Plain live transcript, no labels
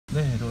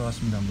네,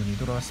 돌아왔습니다. 한분이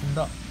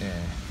돌아왔습니다.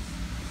 네,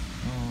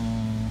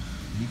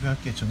 리뷰할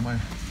게 정말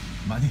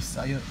많이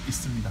쌓여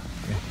있습니다.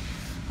 네,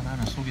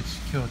 하나하나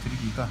소개시켜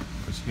드리기가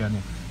거시기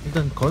하네요.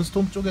 일단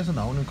건스톰 쪽에서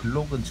나오는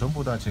글록은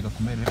전부 다 제가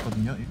구매를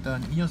했거든요.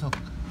 일단 이 녀석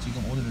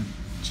지금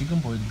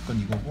보여드릴 건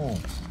이거고,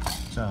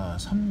 자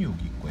 36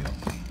 있고요.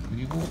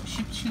 그리고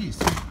 17이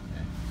있어요.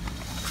 네.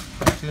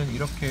 하여튼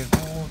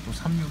이렇게고 또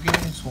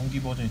 36의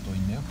송기 버전이 또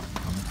있네요.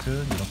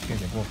 아무튼 이렇게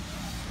되고,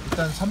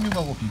 일단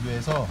 36하고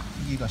비교해서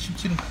크기가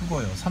 17은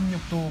크고요.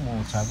 36도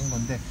뭐 작은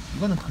건데,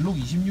 이거는 글록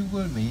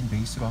 26을 메인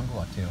베이스로 한 것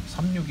같아요.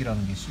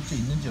 36이라는 게 실제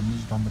있는지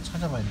없는지도 한번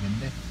찾아봐야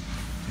되겠는데,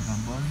 제가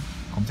한번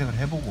검색을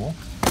해보고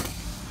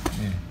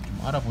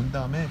좀 알아본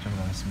다음에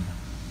적어가겠습니다.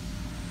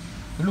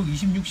 글록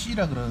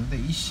 26C라 그러는데,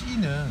 이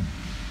C는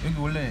여기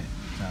원래,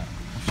 자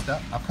봅시다,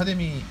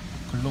 아카데미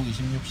글록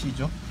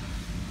 26C죠.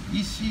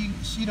 이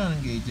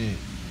C라는 게 이제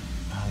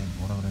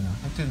뭐라 그러냐,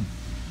 하여튼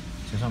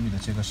죄송합니다.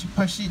 제가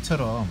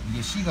 18C처럼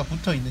이게 C가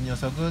붙어 있는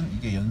녀석은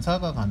이게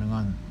연사가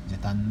가능한, 이제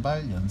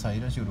단발 연사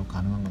이런 식으로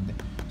가능한 건데,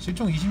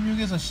 실총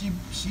 26에서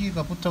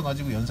C가 붙어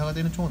가지고 연사가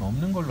되는 총은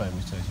없는 걸로 알고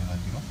있어요, 제가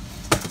알기로.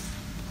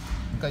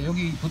 그러니까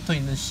여기 붙어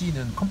있는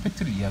C는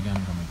컴팩트를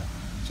이야기하는 겁니다.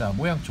 자,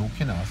 모양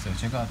좋게 나왔어요.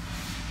 제가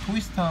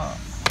토이스타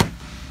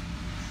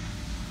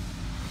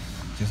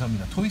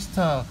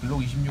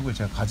글록 26을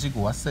제가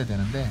가지고 왔어야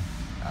되는데,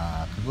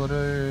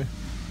 그거를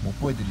못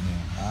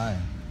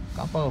보여드리네요.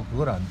 깜빡하고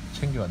그걸 안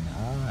챙겨왔네.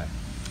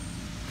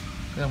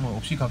 그냥 뭐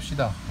없이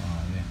갑시다.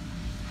 네.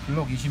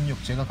 글록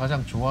 26 제가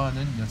가장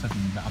좋아하는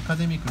녀석입니다.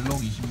 아카데미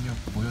글록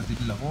 26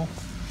 보여드리려고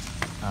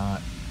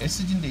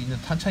SG인데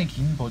있는 탄창이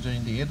긴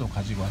버전인데 얘도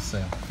가지고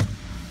왔어요.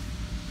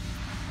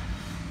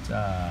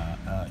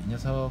 자, 이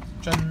녀석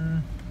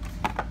짠.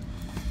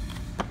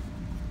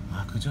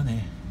 그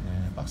전에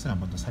박스를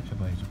한번 더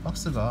살펴봐야죠.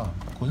 박스가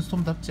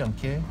곤스톰답지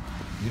않게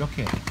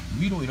이렇게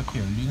위로 이렇게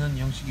열리는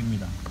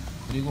형식입니다.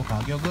 그리고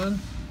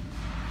가격은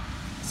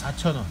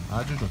 4,000원.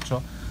 아주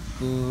좋죠.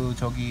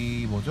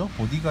 저기 뭐죠,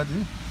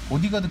 보디가드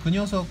그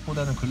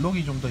녀석보다는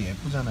글록이 좀 더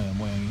예쁘잖아요,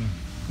 모양이.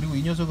 그리고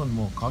이 녀석은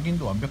뭐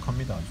각인도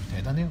완벽합니다. 아주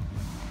대단해요.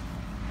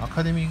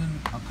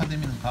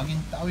 아카데미는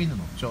각인 따위는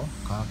없죠.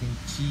 각인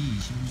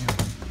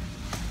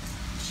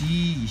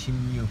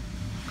G26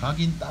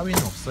 각인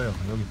따위는 없어요.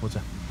 여기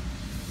보자,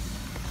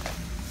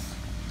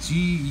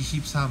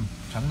 G23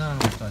 장난하는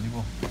것도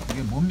아니고,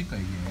 이게 뭡니까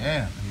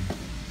이게.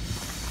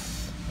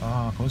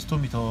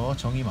 건스톰이 더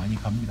정이 많이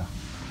갑니다.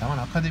 다만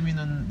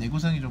아카데미는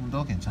내구성이 좀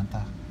더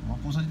괜찮다.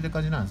 부서질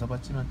때까지는 안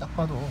써봤지만 딱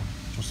봐도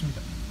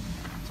좋습니다.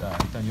 자,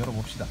 일단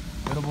열어봅시다.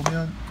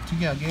 열어보면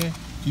특이하게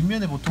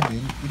뒷면에 보통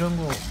이런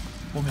거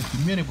보면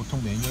뒷면에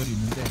보통 매뉴얼이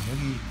있는데,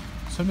 여기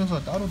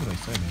설명서가 따로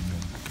들어있어요, 매뉴얼.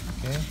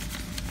 이렇게.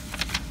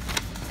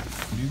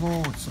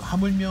 그리고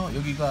하물며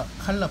여기가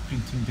칼라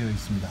프린팅 되어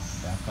있습니다.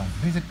 약간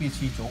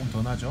회색빛이 조금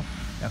더 나죠.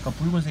 약간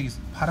붉은색이,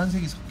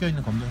 파란색이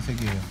섞여있는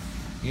검정색이에요.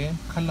 이게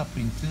칼라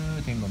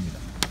프린트 된 겁니다.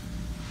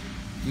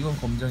 이건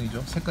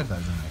검정이죠. 색깔이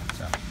다르잖아요.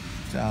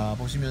 자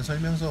보시면,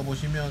 설명서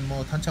보시면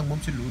뭐 탄창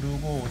멈칫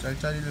누르고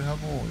짤짤이를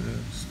하고,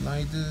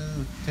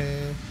 슬라이드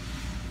탭,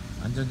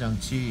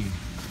 안전장치.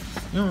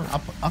 이건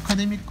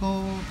아카데미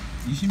거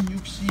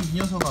 26C 이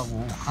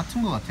녀석하고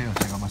같은 것 같아요,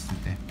 제가 봤을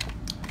때.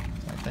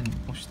 자, 일단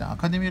봅시다.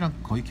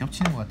 아카데미랑 거의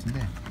겹치는 것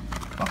같은데,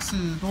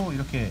 박스도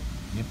이렇게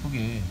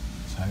예쁘게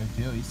잘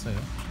되어 있어요.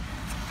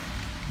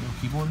 그리고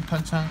기본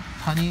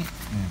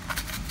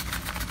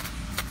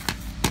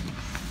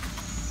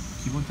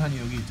기본 탄이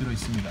여기 들어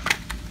있습니다. 자,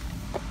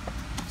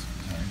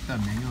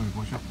 일단 매뉴얼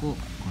보셨고,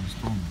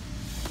 건스톰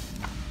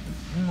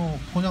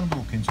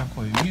포장도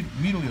괜찮고,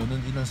 위로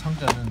여는 이런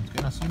상자는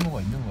꽤나 쓸모가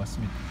있는 것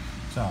같습니다.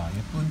 자,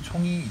 예쁜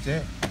총이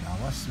이제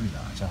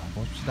나왔습니다. 자,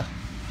 봅시다.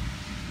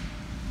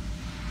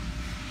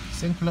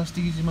 생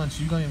플라스틱이지만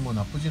질감이 뭐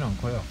나쁘진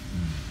않고요.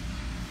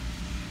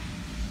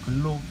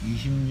 글록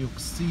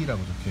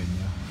 26C라고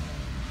적혀있네요.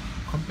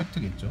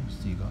 컴팩트겠죠,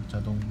 C가.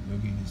 자동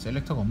여기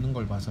셀렉터가 없는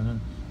걸 봐서는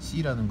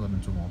C라는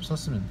거는 좀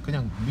없었으면,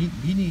 그냥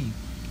미니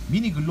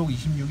글록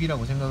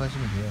 26이라고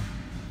생각하시면 돼요.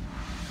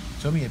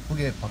 점이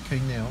예쁘게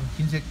박혀있네요.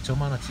 흰색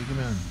점 하나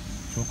찍으면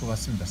좋을 것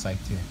같습니다,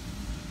 사이트에.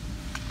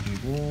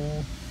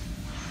 그리고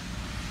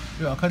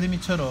이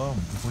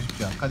아카데미처럼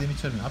보십시오.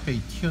 아카데미처럼 앞에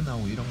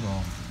튀어나오고 이런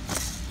거,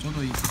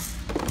 저도 이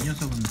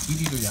녀석은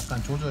길이를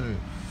약간 조절을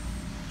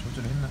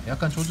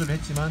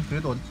했지만,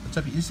 그래도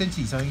어차피 1cm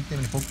이상이기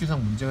때문에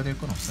법규상 문제가 될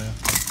건 없어요.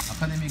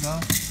 아카데미가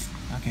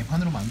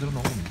개판으로 만들어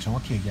놓은 겁니다.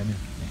 정확히 얘기하면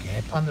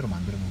개판으로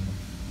만들어 놓은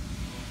겁니다.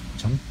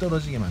 정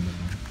떨어지게 만들어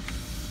놓은 겁니다.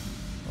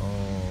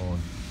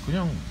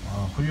 그냥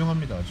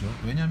훌륭합니다, 아주.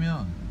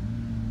 왜냐면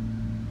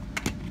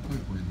이걸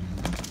보여드리면,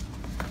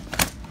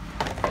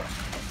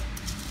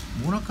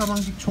 모나카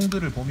방식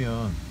총들을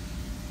보면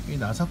이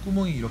나사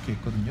구멍이 이렇게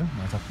있거든요.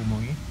 나사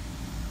구멍이,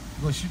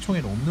 이건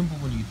실총에는 없는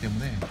부분이기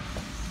때문에.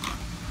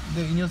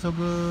 근데 이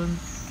녀석은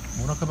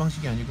모나카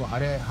방식이 아니고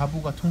아래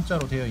하부가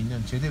통짜로 되어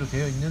있는, 제대로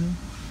되어 있는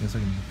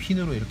녀석입니다.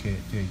 핀으로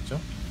이렇게 되어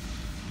있죠.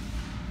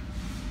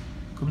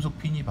 금속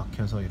핀이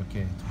박혀서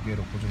이렇게 두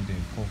개로 고정되어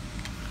있고.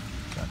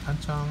 자,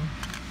 탄창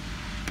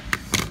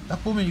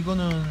딱 보면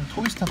이거는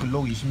토이스타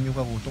글록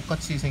 26하고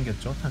똑같이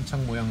생겼죠.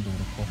 탄창 모양도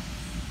그렇고.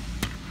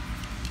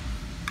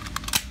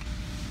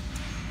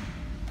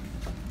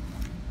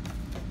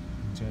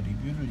 제가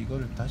리뷰를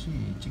이거를 다시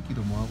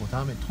찍기도 뭐하고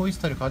다음에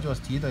토이스타를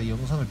가져와서 뒤에다 이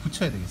영상을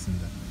붙여야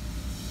되겠습니다.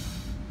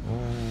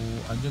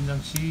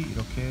 안전장치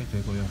이렇게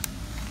되고요.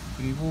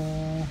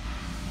 그리고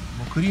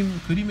뭐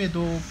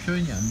그림에도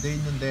표현이 안 돼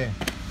있는데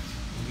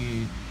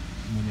여기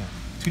뭐냐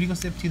트리거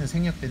세프티는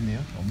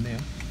생략됐네요. 없네요.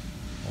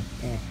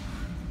 없고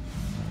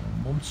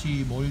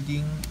몸치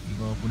몰딩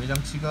이거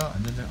분해장치가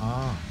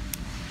안전장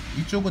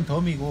이쪽은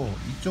덤이고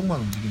이쪽만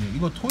움직이네요.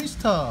 이거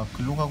토이스타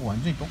글록하고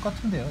완전히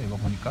똑같은데요. 이거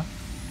보니까.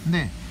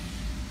 근데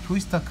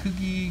토이스타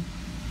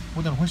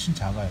크기보다는 훨씬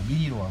작아요.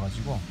 미니로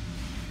와가지고.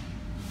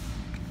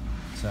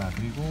 자,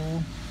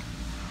 그리고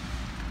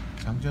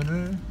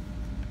장전을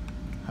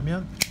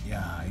하면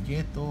야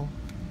이게 또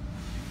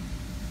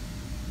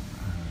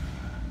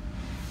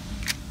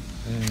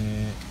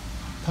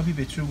탑이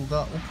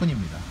배출구가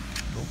오픈입니다.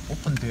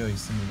 오픈되어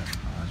있습니다.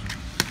 아주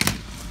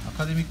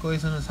아카데미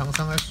거에서는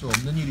상상할 수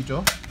없는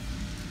일이죠.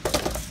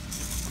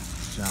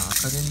 자,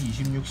 아카데미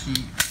 26C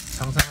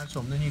상상할 수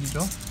없는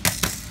일이죠.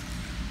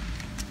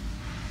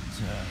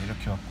 자,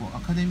 이렇게 왔고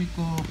아카데미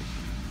거,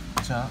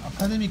 자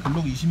아카데미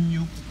글록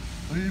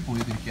 26을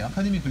보여드릴게요.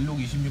 아카데미 글록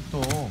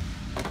 26도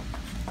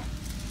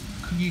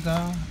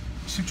크기가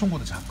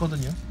실총보다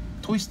작거든요.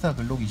 토이스타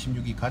글록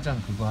 26이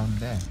가장 그거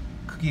하는데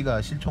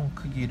크기가 실총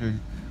크기를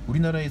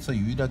우리나라에서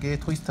유일하게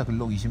토이스타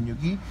글록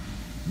 26이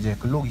이제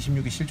글록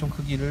 26의 실총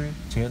크기를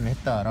재현을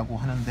했다라고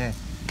하는데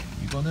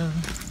이거는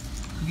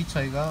크기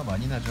차이가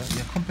많이 나죠.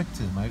 얘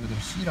컴팩트 말 그대로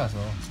C라서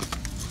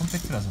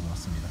컴팩트라서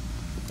그렇습니다.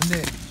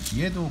 근데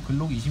얘도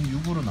글록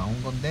 26으로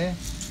나온 건데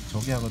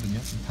저게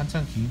하거든요.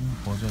 탄창 긴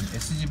버전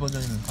SG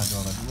버전을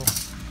가져와가지고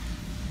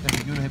일단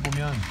비교를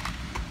해보면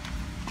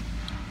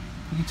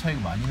크기 차이가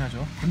많이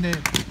나죠. 근데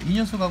이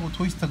녀석하고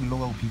토이스타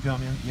글록하고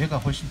비교하면 얘가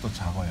훨씬 더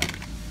작아요.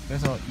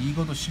 그래서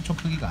이것도 실총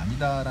크기가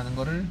아니다 라는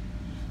거를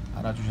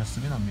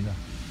알아주셨으면 합니다.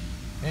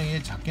 그냥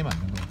얘 작게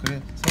만든 거예요.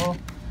 그래서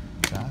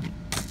자,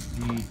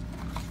 이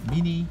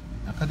미니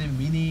아카데미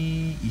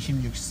미니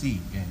 26C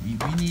이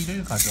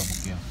미니를 가져와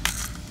볼게요.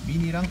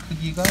 미니랑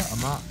크기가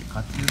아마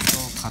같을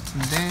것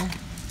같은데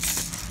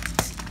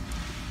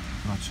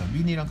그렇죠.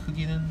 미니랑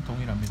크기는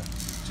동일합니다.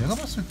 제가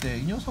봤을 때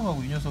이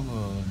녀석하고 이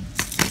녀석은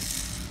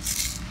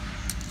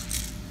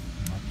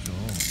맞죠.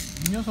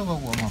 이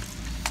녀석하고 아마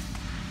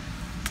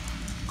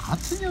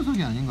같은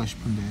녀석이 아닌가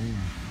싶은데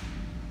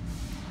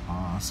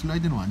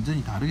슬라이드는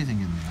완전히 다르게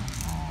생겼네요.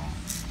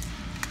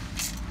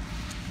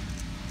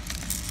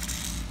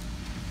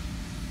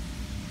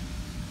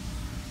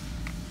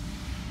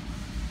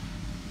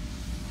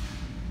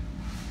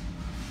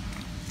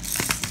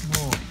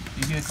 뭐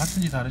이게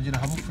같은지 다른지는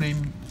하부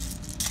프레임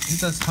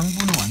일단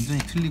상부는 완전히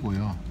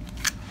틀리고요.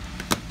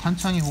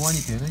 탄창이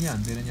호환이 되느냐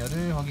안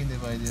되느냐를 확인해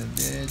봐야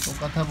되는데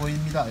똑같아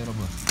보입니다.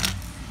 여러분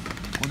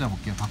꽂아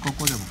볼게요. 바꿔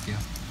꽂아 볼게요.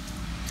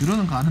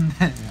 들어는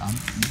가는데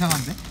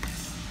이상한데?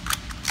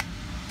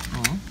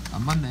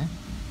 안 맞네.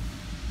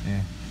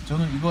 예,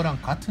 저는 이거랑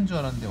같은 줄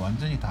알았는데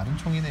완전히 다른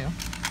총이네요.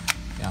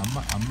 예, 안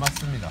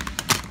맞습니다.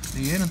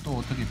 근데 얘는 또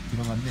어떻게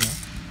들어갔네요.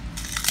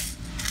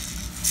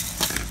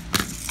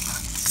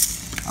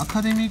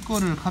 아카데미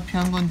거를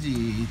카피한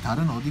건지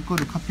다른 어디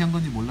거를 카피한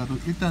건지 몰라도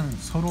일단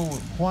서로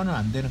호환은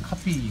안 되는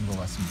카피인 것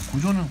같습니다.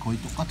 구조는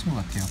거의 똑같은 것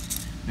같아요.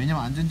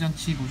 왜냐면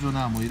안전장치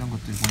구조나 뭐 이런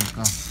것들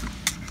보니까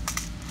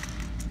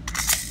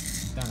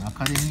일단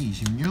아카데미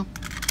 26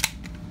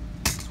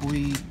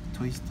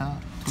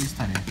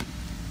 토이스타래.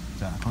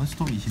 자,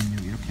 건스톰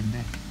 26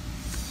 이렇게인데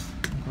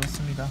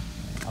그렇습니다.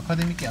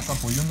 아카데미께 약간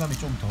볼륨감이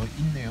좀 더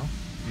있네요.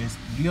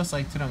 리어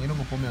사이트랑 이런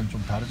거 보면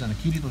좀 다르잖아요.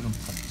 길이도 좀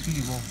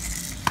틀리고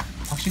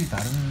확실히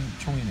다른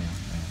총이네요.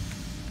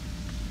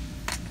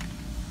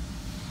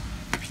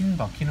 핀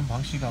박히는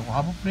방식하고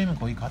하부 프레임은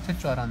거의 같을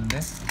줄 알았는데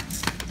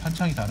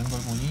탄창이 다른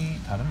걸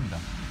보니 다릅니다.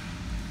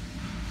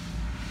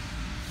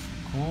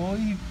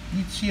 거의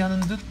일치하는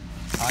듯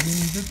아닌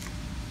듯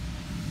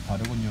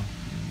다르군요.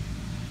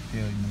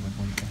 되어 있는 걸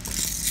보니까.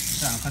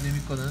 일단 아카데미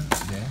거는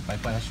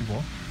빠이빠이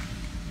하시고,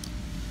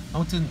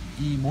 아무튼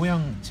이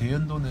모양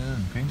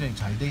재현도는 굉장히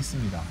잘 돼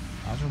있습니다.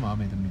 아주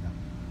마음에 듭니다.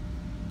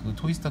 그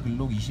토이스타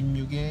글록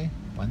 26의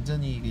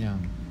완전히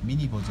그냥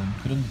미니 버전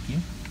그런 느낌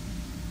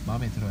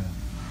마음에 들어요.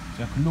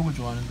 제가 글록을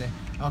좋아하는데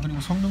그리고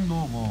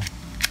성능도 뭐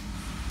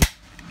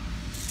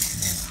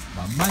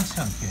만만치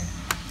않게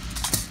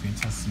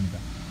괜찮습니다.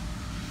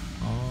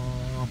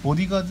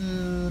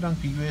 보디가드랑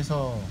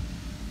비교해서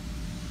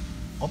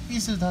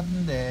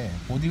비슷하던데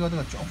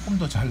보디가드가 조금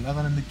더 잘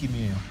나가는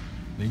느낌이에요.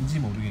 왠지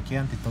모르게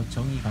걔한테 더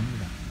정이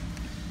갑니다.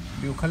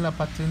 그리고 칼라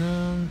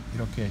파트는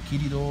이렇게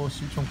길이도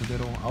실총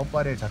그대로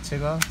아웃바렐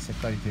자체가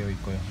색깔이 되어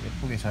있고요.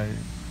 예쁘게 잘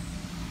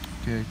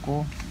되어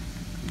있고,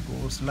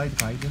 그리고 슬라이드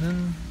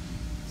가이드는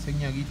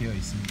생략이 되어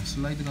있습니다.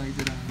 슬라이드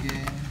가이드라는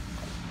게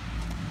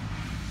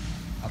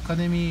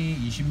아카데미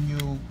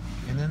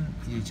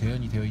 26에는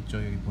재현이 되어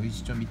있죠. 여기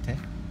보이시죠? 밑에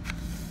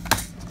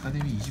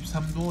아카데미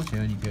 23도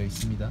재현이 되어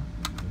있습니다.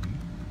 여기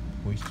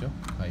보이시죠?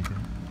 가이드.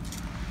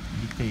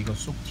 밑에 이거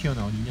쑥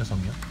튀어나온 이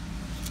녀석이요.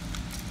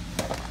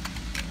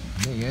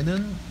 근데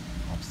얘는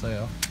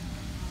없어요.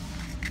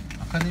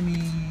 아카데미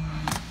이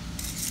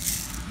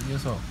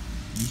녀석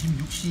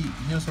 26C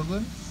이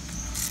녀석은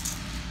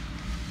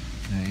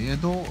네,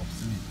 얘도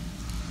없습니다.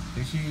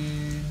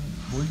 대신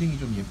몰딩이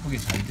좀 예쁘게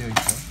잘 되어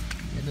있죠.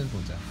 얘는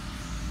보자.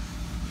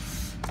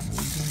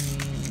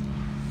 몰딩이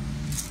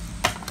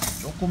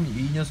조금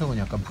이 녀석은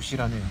약간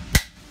부실하네요.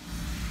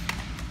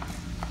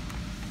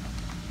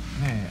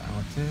 네,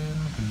 아무튼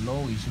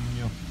글로우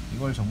 26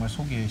 이걸 정말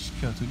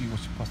소개시켜 드리고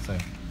싶었어요.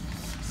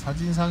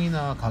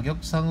 사진상이나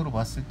가격상으로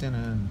봤을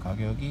때는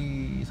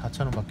가격이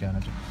 4,000원 밖에 안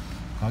하죠.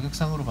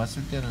 가격상으로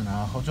봤을 때는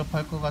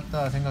허접할 것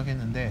같다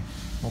생각했는데,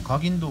 뭐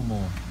각인도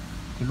뭐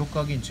글록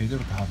각인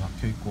제대로 다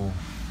박혀 있고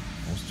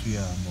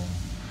오스트리아 뭐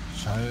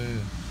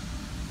잘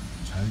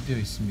되어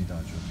있습니다.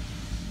 아주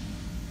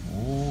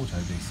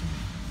잘 되어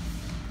있습니다.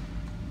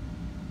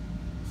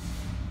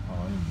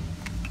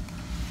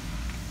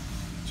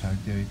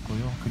 잘 되어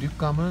있고요.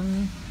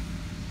 그립감은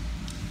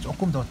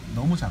조금 더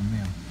너무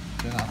작네요.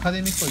 제가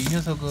아카데미 거 이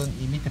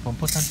녀석은 이 밑에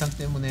범퍼 탄창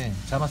때문에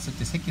잡았을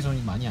때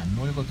새끼손이 많이 안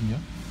놀거든요.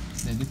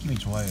 근데 느낌이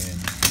좋아요.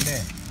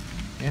 근데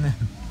얘는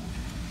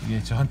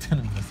이게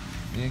저한테는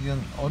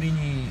얘는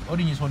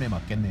어린이 손에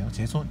맞겠네요.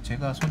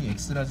 제가 손이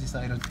엑스라지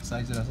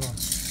사이즈라서.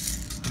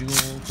 그리고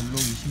글록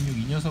 26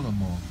 이 녀석은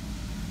뭐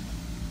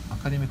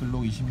아카데미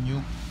글록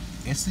 26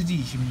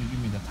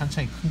 SG26입니다.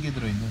 탄창이 큰 게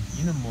들어있는.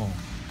 이는 뭐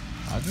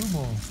아주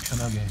뭐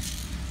편하게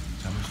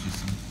잡을 수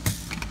있습니다.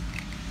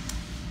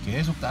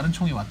 계속 다른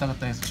총이 왔다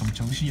갔다 해서 좀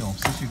정신이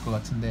없으실 것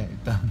같은데,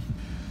 일단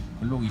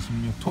글록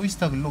 26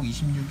 토이스타 글록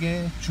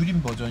 26의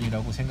줄임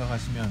버전이라고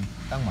생각하시면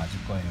딱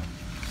맞을 거예요.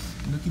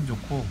 느낌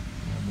좋고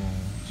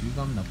뭐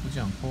질감 나쁘지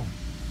않고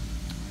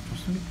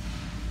좋습니다.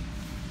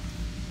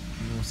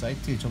 그리고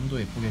사이트에 점도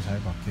예쁘게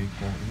잘 박혀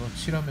있고 이거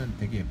칠하면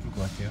되게 예쁠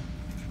것 같아요.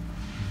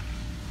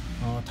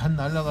 탄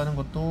날아가는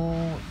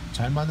것도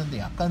잘 맞는데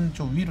약간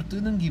좀 위로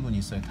뜨는 기분이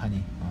있어요.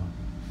 탄이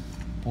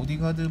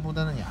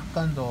보디가드보다는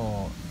약간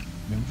더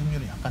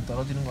명중률은 약간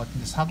떨어지는 것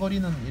같은데,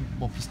 사거리는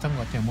뭐 비슷한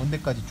것 같아요. 먼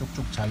데까지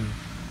쭉쭉 잘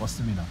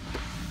뻗습니다.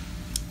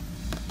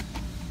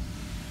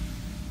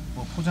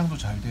 뭐 포장도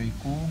잘 되어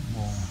있고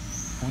뭐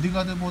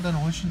보디가드보다는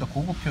훨씬 더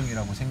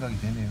고급형이라고 생각이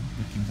되네요.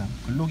 느낌상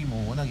글록이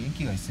뭐 워낙에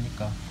인기가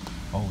있으니까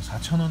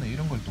 4,000원에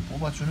이런 걸 또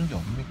뽑아주는 게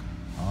어딥니까.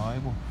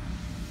 아이고,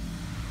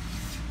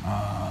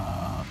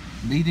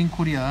 메이드 인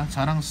코리아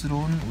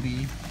자랑스러운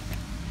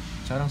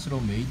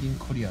메이드 인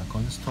코리아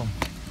건스톰.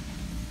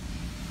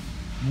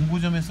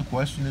 문구점에서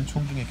구할 수 있는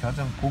총 중에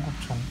가장 고급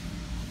총.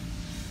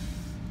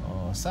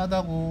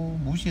 싸다고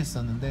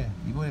무시했었는데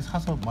이번에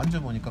사서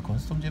만져보니까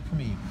건스톰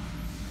제품이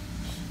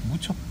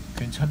무척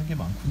괜찮은 게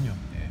많군요.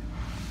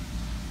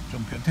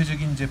 좀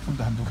변태적인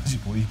제품도 한두 가지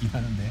보이긴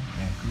하는데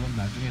그건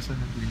나중에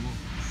설명드리고,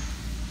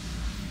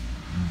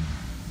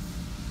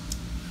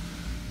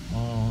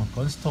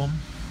 건스톰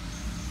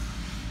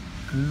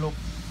글록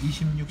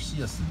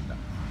 26C였습니다.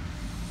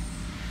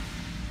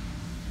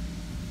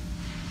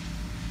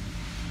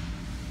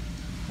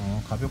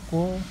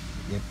 가볍고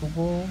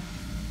예쁘고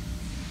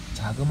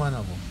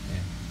자그만하고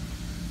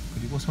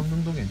그리고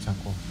성능도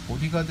괜찮고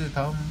보디가드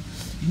다음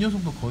이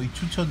녀석도 거의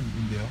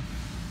추천인데요.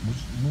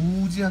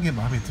 무지하게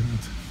마음에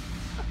듭니다.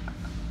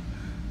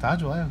 다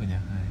좋아요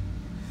그냥.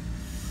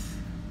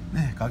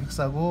 네, 가격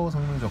싸고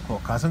성능 좋고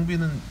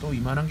가성비는 또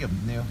이만한 게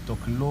없네요. 또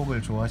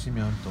글록을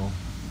좋아하시면 또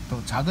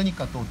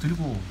작으니까 또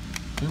들고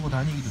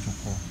다니기도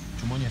좋고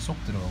주머니에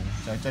쏙 들어가고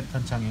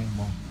짤짤한 창에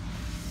뭐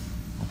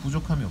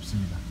부족함이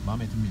없습니다.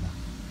 마음에 듭니다.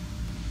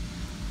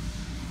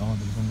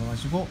 영화들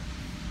건강하시고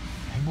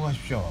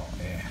행복하십시오.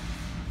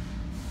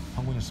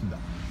 황군이었습니다.